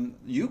from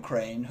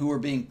Ukraine who were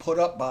being put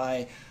up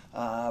by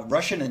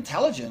Russian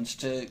intelligence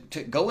to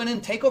go in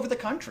and take over the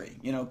country,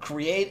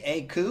 create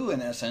a coup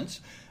in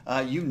essence.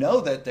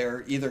 That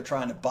they're either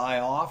trying to buy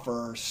off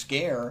or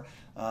scare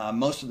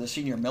most of the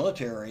senior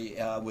military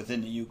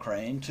within the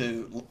Ukraine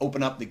to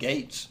open up the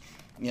gates,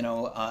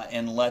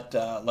 and let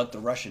the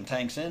Russian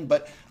tanks in.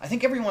 But I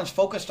think everyone's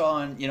focused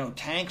on,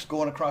 tanks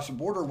going across the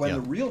border when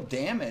the real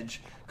damage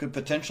could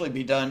potentially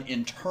be done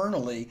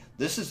internally.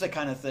 This is the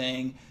kind of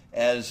thing,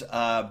 as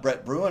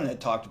Brett Bruen had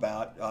talked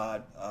about,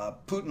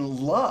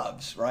 Putin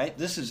loves, right?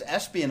 This is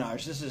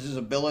espionage. This is his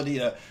ability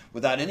to,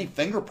 without any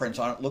fingerprints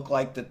on it, look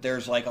like that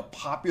there's like a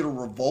popular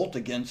revolt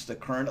against the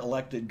current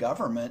elected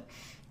government,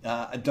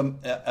 a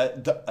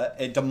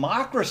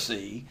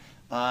democracy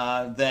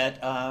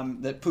that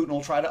Putin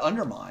will try to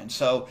undermine.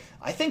 So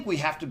I think we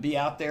have to be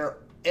out there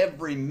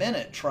every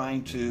minute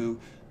trying to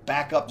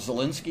back up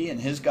Zelensky and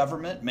his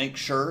government, make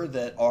sure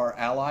that our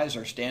allies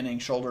are standing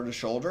shoulder to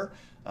shoulder.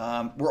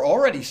 We're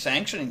already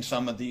sanctioning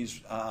some of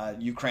these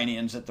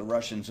Ukrainians that the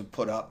Russians have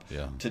put up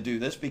to do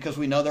this because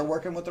we know they're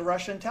working with the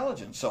Russian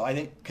intelligence. So I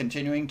think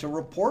continuing to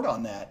report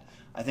on that,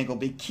 I think, will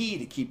be key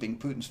to keeping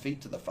Putin's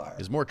feet to the fire.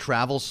 Is more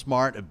travel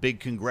smart, a big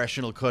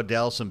congressional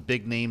codel, some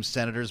big-name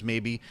senators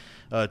maybe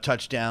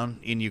touch down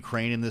in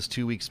Ukraine in this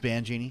 2-week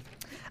span, Jeannie?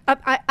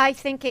 I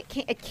think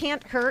it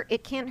can't hurt.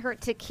 It can't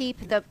hurt to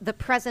keep the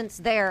presence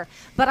there.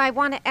 But I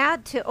want to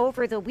add to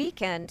over the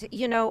weekend,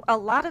 a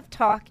lot of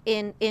talk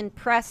in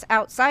press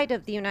outside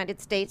of the United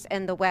States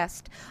and the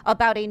West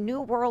about a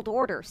new world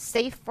order,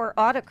 safe for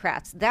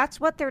autocrats.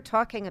 That's what they're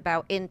talking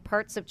about in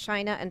parts of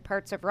China and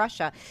parts of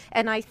Russia.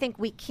 And I think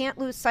we can't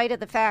lose sight of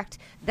the fact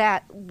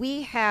that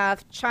we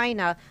have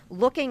China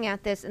looking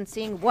at this and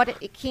seeing what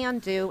it can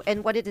do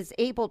and what it is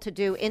able to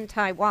do in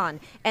Taiwan.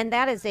 And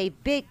that is a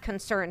big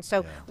concern.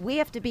 So we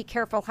have to be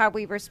careful how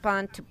we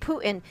respond to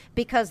Putin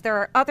because there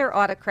are other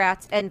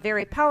autocrats and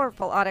very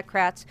powerful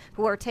autocrats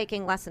who are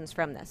taking lessons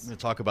from this. I'm going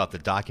to talk about the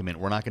document.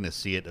 We're not going to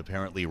see it,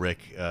 apparently,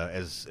 Rick.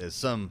 As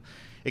some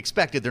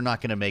expected, they're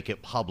not going to make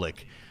it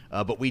public.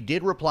 But we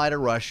did reply to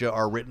Russia,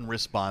 our written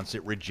response.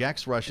 It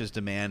rejects Russia's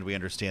demand, we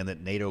understand,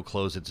 that NATO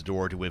close its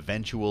door to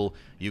eventual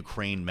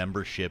Ukraine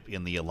membership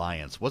in the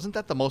alliance. Wasn't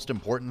that the most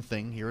important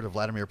thing here to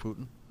Vladimir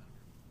Putin?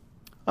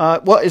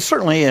 Well, it's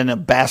certainly in a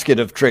basket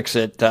of tricks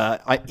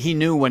that he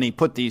knew when he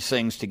put these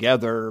things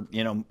together,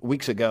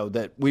 weeks ago,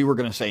 that we were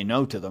going to say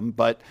no to them.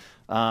 But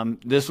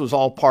this was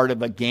all part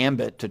of a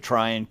gambit to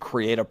try and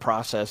create a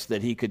process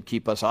that he could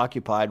keep us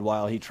occupied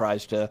while he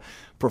tries to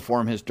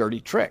perform his dirty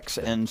tricks.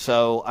 And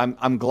so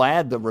I'm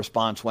glad the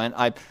response went.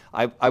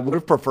 I would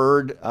have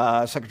preferred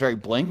Secretary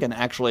Blinken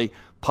actually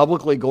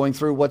publicly going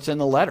through what's in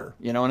the letter,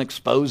 and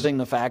exposing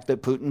the fact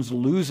that Putin's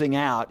losing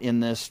out in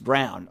this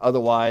round.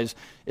 Otherwise,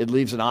 it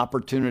leaves an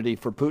opportunity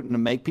for Putin to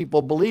make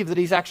people believe that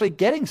he's actually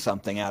getting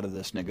something out of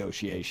this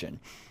negotiation,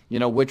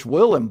 which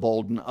will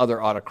embolden other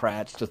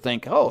autocrats to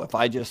think, oh, if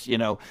I just,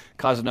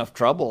 cause enough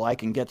trouble, I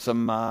can get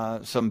some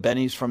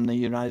bennies from the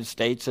United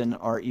States and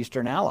our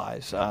Eastern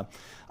allies.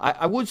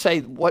 I would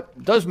say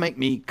what does make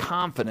me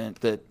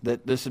confident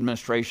that this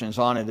administration is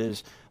on it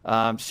is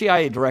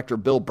CIA Director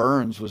Bill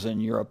Burns was in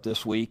Europe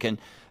this week, and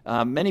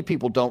Many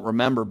people don't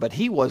remember, but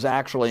he was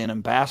actually an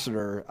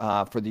ambassador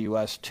for the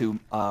U.S. to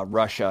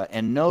Russia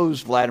and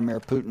knows Vladimir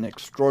Putin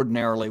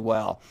extraordinarily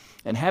well.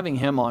 And having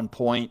him on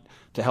point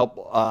to help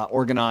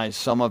organize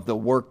some of the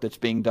work that's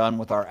being done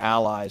with our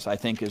allies, I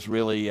think is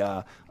really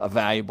a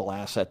valuable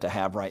asset to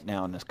have right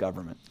now in this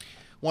government.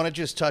 Want to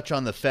just touch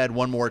on the Fed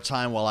one more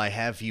time while I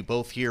have you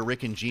both here.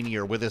 Rick and Jeannie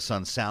are with us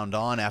on Sound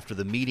On. After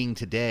the meeting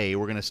today,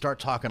 we're going to start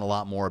talking a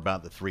lot more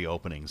about the three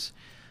openings,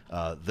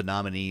 the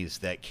nominees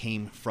that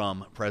came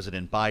from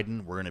President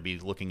Biden. We're going to be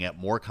looking at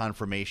more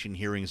confirmation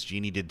hearings.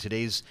 Jeannie, did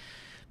today's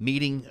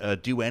meeting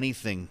do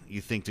anything, you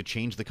think, to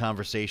change the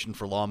conversation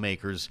for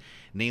lawmakers,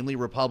 namely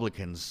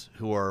Republicans,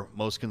 who are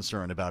most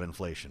concerned about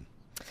inflation?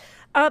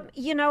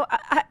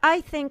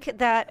 I think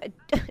that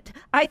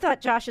I thought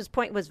Josh's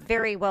point was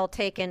very well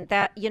taken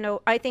that,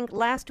 I think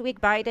last week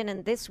Biden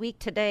and this week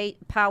today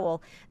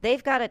Powell,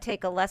 they've got to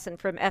take a lesson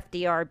from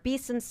FDR. Be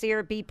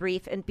sincere, be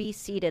brief, and be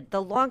seated.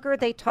 The longer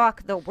they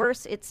talk, the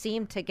worse it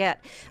seemed to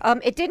get.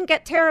 It didn't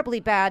get terribly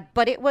bad,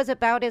 but it was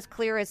about as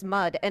clear as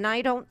mud. And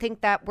I don't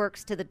think that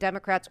works to the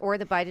Democrats or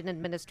the Biden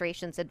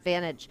administration's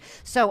advantage.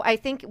 So I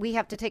think we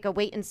have to take a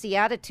wait and see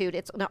attitude.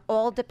 It's going to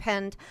all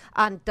depend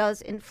on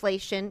does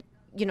inflation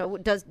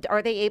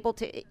are they able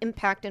to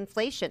impact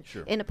inflation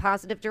in a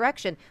positive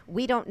direction?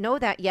 We don't know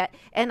that yet.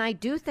 And I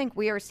do think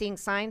we are seeing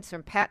signs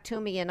from Pat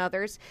Toomey and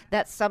others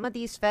that some of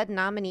these Fed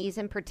nominees,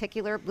 in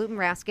particular Bloom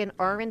Raskin,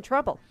 are in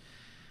trouble.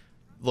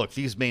 Look,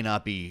 these may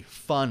not be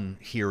fun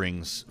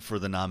hearings for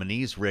the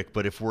nominees, Rick,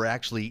 but if we're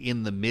actually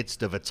in the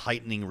midst of a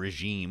tightening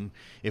regime,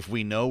 if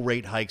we know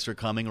rate hikes are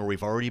coming or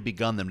we've already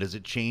begun them, does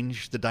it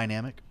change the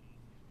dynamic?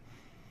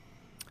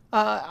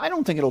 I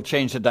don't think it'll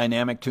change the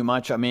dynamic too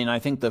much. I mean, I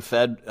think the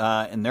Fed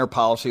and their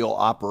policy will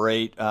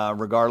operate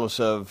regardless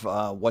of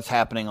what's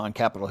happening on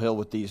Capitol Hill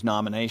with these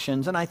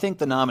nominations. And I think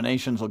the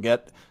nominations will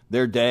get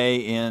their day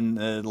in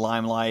the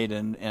limelight,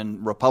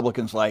 and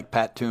Republicans like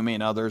Pat Toomey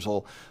and others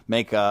will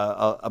make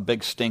a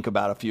big stink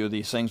about a few of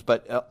these things.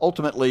 But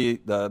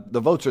ultimately, the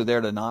votes are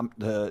there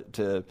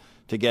to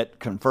get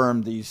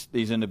confirmed these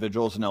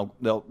individuals, and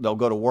they'll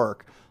go to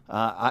work.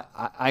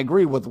 I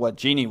agree with what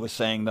Jeannie was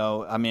saying,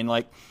 though. I mean,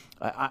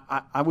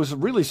 I was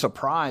really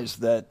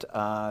surprised that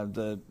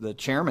the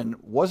chairman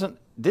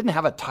didn't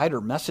have a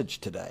tighter message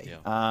today.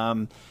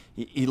 Yeah.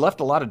 He left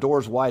a lot of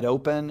doors wide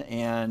open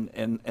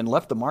and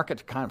left the market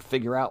to kind of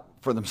figure out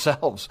for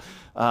themselves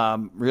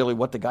really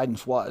what the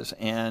guidance was.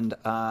 And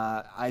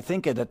I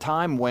think at a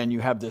time when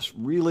you have this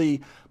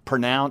really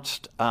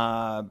pronounced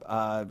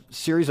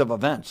series of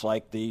events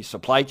like the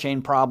supply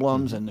chain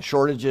problems and the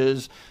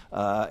shortages,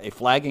 a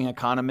flagging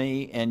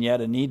economy, and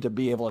yet a need to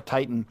be able to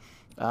tighten,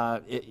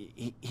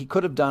 he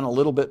could have done a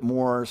little bit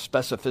more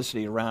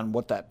specificity around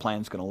what that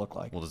plan is going to look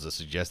like. Well, does it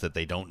suggest that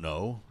they don't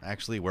know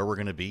actually where we're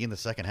going to be in the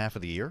second half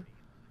of the year?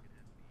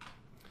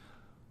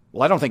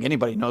 Well, I don't think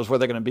anybody knows where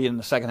they're going to be in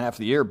the second half of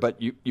the year, but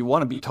you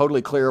want to be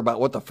totally clear about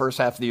what the first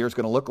half of the year is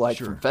going to look like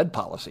from Fed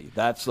policy.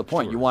 That's the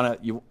point. Sure.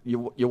 You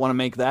want to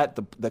make that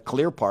the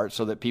clear part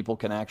so that people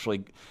can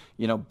actually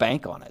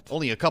bank on it.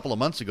 Only a couple of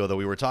months ago, though,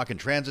 we were talking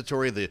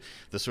transitory. The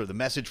sort of the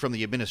message from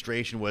the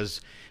administration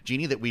was,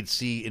 Jeannie, that we'd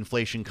see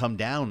inflation come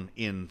down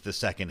in the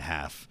second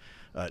half.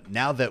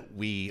 Now that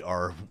we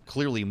are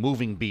clearly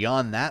moving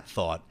beyond that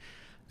thought,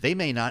 they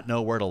may not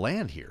know where to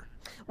land here.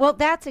 Well,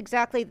 that's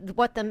exactly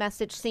what the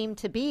message seemed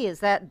to be,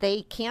 is that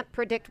they can't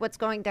predict what's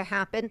going to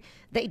happen.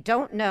 They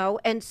don't know.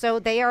 And so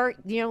they are,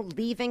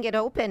 leaving it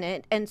open.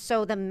 And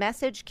so the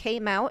message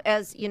came out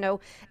as,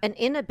 an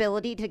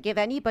inability to give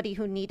anybody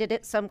who needed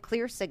it some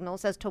clear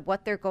signals as to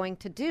what they're going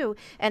to do.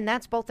 And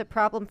that's both a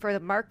problem for the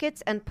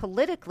markets and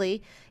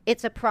politically,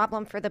 it's a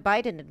problem for the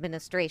Biden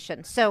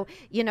administration. So,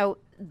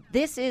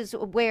 this is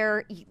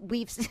where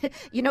we've,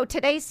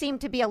 today seemed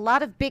to be a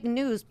lot of big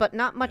news, but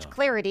not much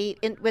clarity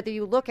in whether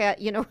you look at,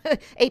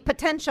 a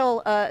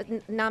potential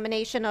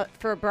nomination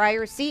for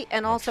Breyer's seat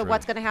and also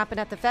what's going to happen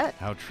at the Fed.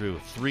 How true.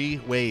 3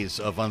 ways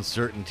of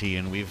uncertainty,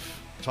 and we've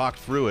talked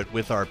through it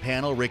with our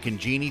panel. Rick and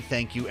Jeannie,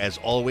 thank you as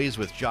always.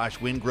 With Josh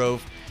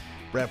Wingrove,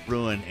 Brett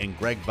Bruen, and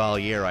Greg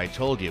Valliere, I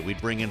told you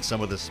we'd bring in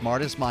some of the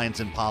smartest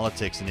minds in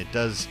politics, and it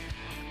does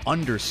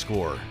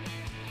underscore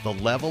the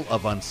level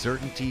of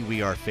uncertainty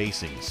we are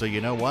facing. So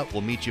you know what?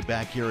 We'll meet you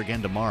back here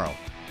again tomorrow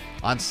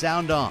on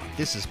Sound On.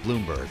 This is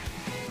Bloomberg.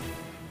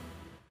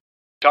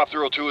 Top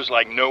Thrill 2 is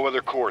like no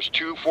other course.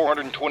 2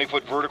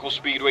 420-foot vertical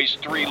speedways,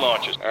 3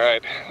 launches. All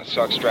right, let's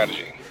talk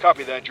strategy.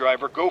 Copy that,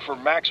 driver. Go for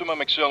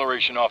maximum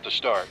acceleration off the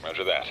start.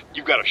 Roger that.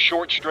 You've got a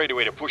short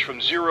straightaway to push from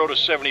 0 to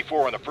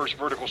 74 on the first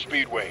vertical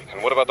speedway.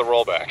 And what about the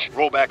rollback?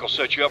 Rollback will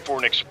set you up for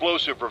an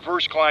explosive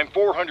reverse climb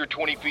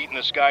 420 feet in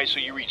the sky so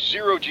you reach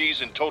 0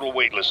 G's in total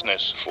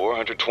weightlessness.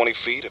 420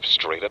 feet of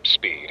straight-up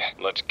speed.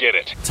 Let's get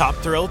it. Top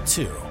Thrill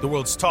 2, the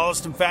world's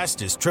tallest and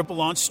fastest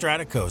triple-launch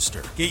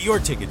Stratocoaster. Get your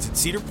tickets at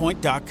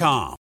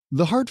cedarpoint.com.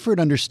 The Hartford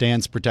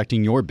understands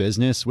protecting your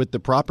business with the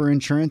proper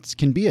insurance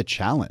can be a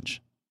challenge.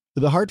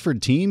 The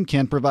Hartford team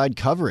can provide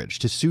coverage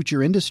to suit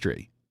your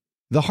industry.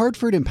 The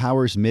Hartford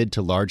empowers mid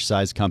to large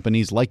size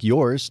companies like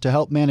yours to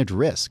help manage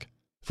risk.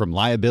 from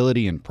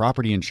liability and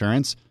property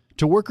insurance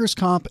to workers'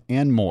 comp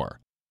and more.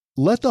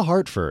 Let The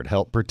Hartford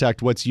help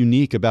protect what's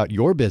unique about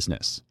your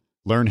business.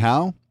 Learn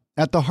how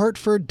at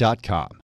thehartford.com.